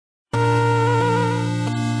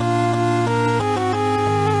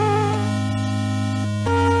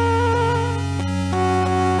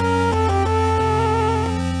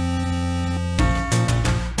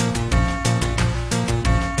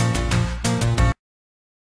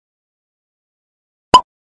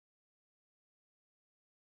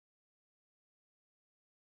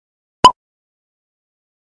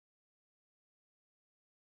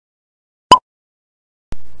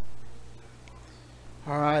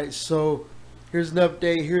Alright, so here's an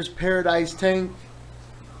update. Here's Paradise Tank.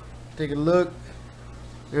 Take a look.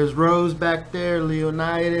 There's Rose back there,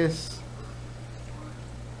 Leonidas,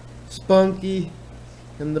 Spunky.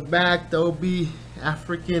 In the back, the OB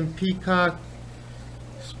African Peacock,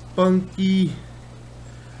 Spunky,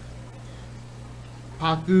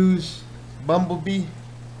 Pakus, Bumblebee,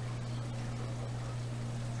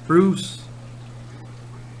 Bruce.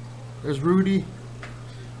 There's Rudy,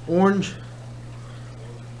 Orange,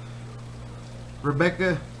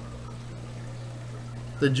 Rebecca,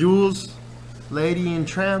 the Jewels, Lady and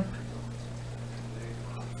Tramp.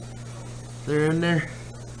 They're in there.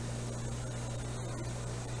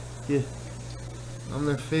 Yeah, on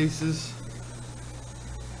their faces.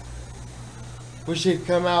 Wish they'd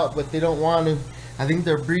come out, but they don't want to. I think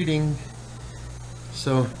they're breeding.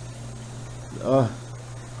 So,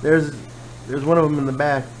 there's one of them in the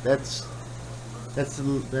back. That's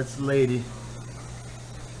the lady.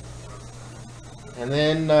 And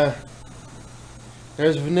then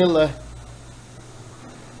there's Vanilla.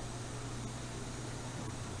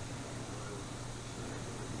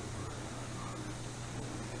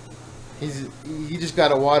 He just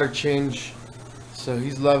got a water change, so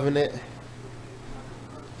he's loving it.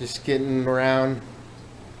 Just getting around.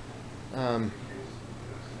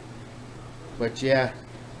 But yeah,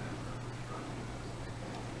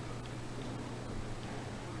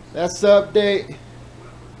 that's the update.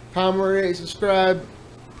 Comment, rate, subscribe.